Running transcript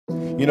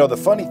You know, the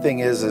funny thing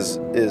is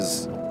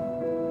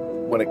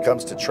when it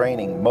comes to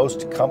training,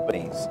 most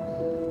companies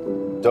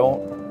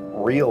don't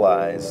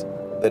realize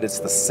that it's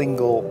the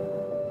single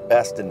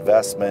best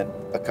investment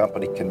a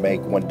company can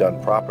make when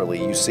done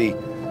properly. You see,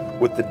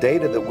 with the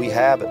data that we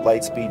have at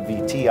Lightspeed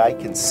VT, I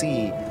can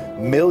see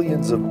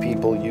millions of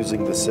people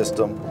using the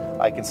system.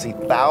 I can see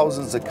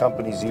thousands of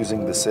companies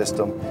using the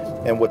system.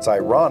 And what's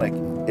ironic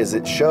is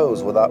it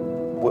shows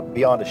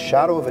beyond a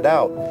shadow of a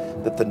doubt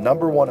that the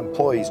 #1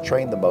 employees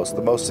train the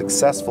most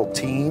successful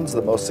teams,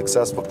 the most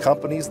successful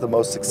companies, the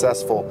most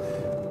successful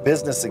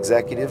business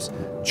executives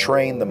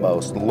train the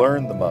most,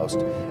 learn the most.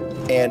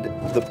 And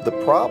the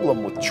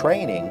problem with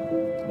training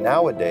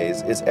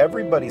nowadays is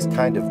everybody's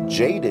kind of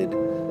jaded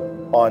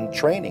on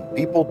training.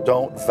 People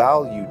don't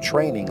value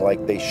training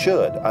like they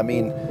should. I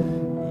mean,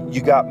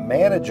 you got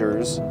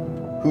managers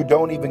who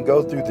don't even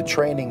go through the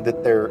training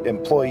that their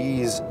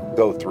employees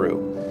go through,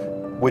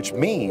 which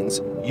means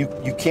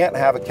you can't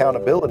have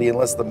accountability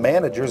unless the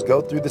managers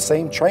go through the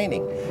same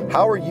training.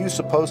 How are you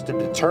supposed to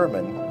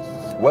determine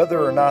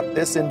whether or not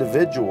this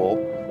individual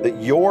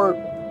that you're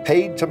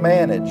paid to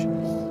manage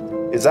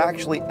is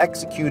actually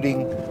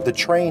executing the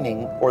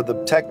training or the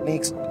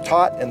techniques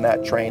taught in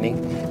that training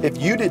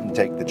if you didn't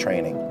take the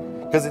training?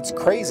 Because it's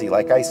crazy.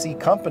 Like, I see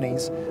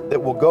companies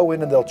that will go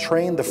in and they'll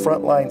train the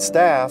frontline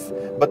staff,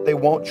 but they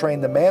won't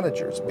train the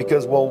managers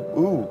because, well,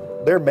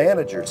 they're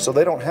managers, so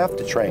they don't have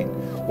to train.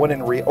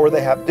 Or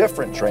they have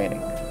different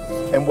training.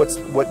 And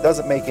what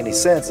doesn't make any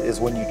sense is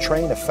when you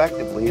train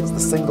effectively, it's the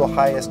single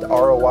highest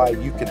ROI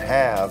you can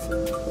have,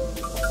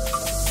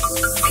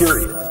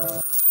 period.